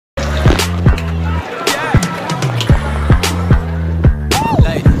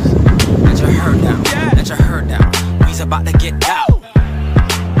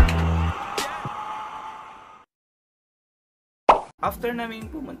after namin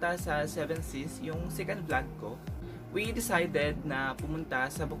pumunta sa Seves Seas, yung second vlog ko, we decided na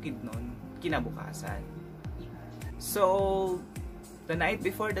pumunta sa Bukidnon kinabukasan. So, the night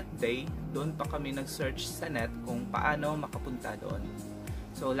before that day, doon pa kami nag-search sa net kung paano makapunta doon.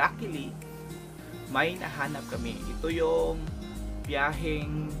 So, luckily, may nahanap kami. Ito yung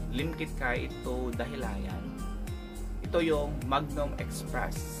biyaheng Limkit-Kay to Dahilayan. Ito yung Magnum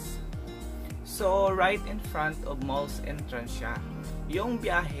Express. So, right in front of mall's entrance siya. Yung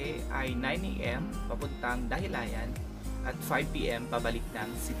biyahe ay 9 AM papuntang Dahilayan at 5 PM pabalik ng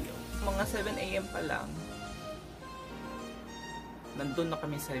CDO. Mga 7 AM pa lang, nandun na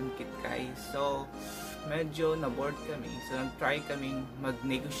kami sa Limkit-Kay. So, medyo na-bored kami. So, nag-try kaming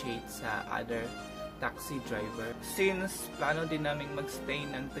mag-negotiate sa other taxi driver. Since plano din namin mag-stay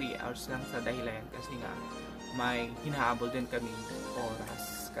ng 3 hours lang sa Dahilayan kasi nga may hinahabol din kami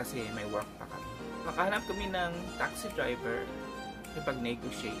oras kasi may work pa kami. Makahanap kami ng taxi driver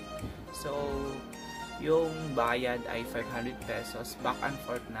kapag-negotiate. So, yung bayad ay 500 pesos back and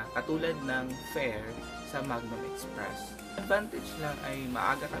forth na katulad ng fare sa Magnum Express. Advantage lang ay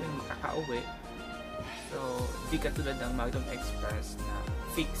maaga kaming makakauwi. So, di katulad ng Magnum Express na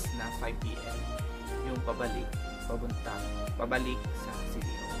fix na 5 PM yung pabalik sa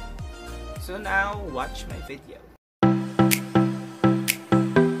CDO. So now, watch my video.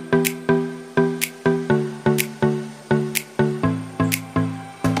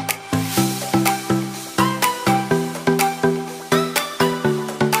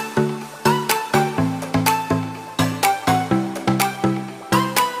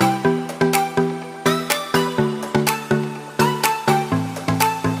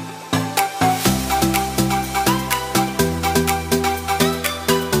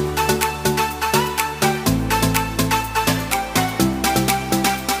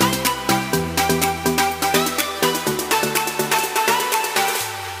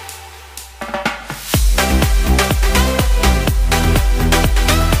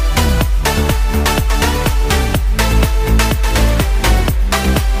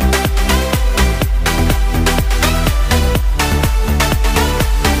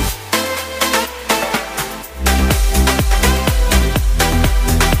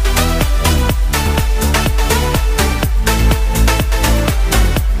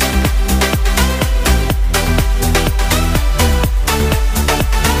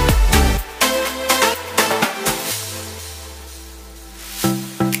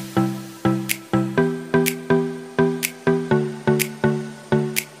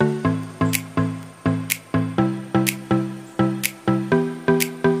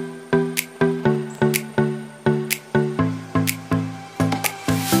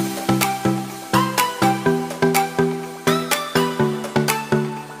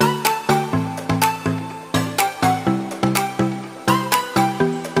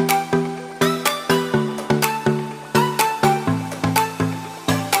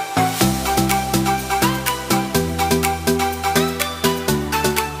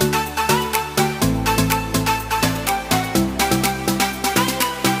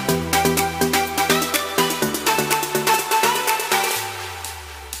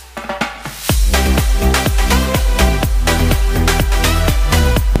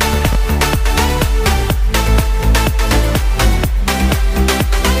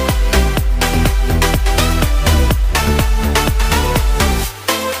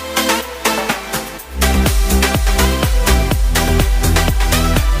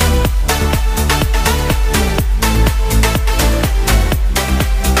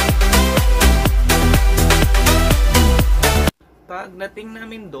 Pagdating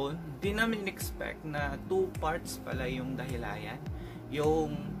namin doon, di namin expect na 2 parts pala yung Dahilayan,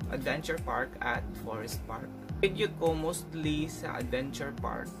 yung Adventure Park at Forest Park. Video ko mostly sa Adventure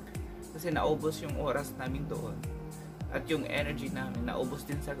Park kasi naubos yung oras namin doon at yung energy namin naubos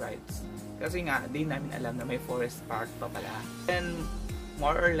din sa rides kasi nga di namin alam na may Forest Park pa pala. And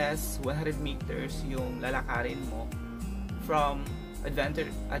more or less 100 meters yung lalakarin mo from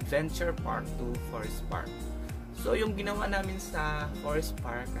Adventure Park to Forest Park. So, yung ginawa namin sa Forest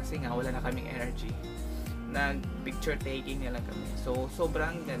Park, kasi nga wala na kaming energy, nag-picture taking na lang kami. So,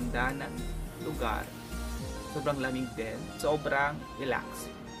 sobrang ganda ng lugar, sobrang lamig din, sobrang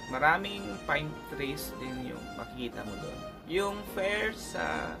relaxing. Maraming pine trees din yung makikita mo doon. Yung fare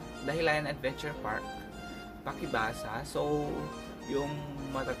sa Dahilayan Adventure Park, pakibasa, so yung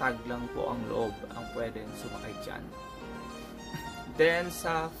matatag lang po ang loob ang pwedeng sumakay dyan. Then,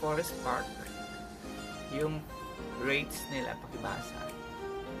 sa Forest Park, yung rates nila pakibasa.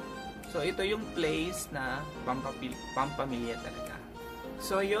 So, ito yung place na pampamilya talaga.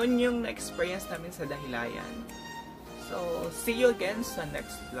 So, yun yung na-experience namin sa Dahilayan. So, see you again sa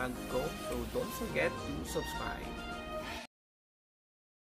next vlog ko. So, don't forget to subscribe.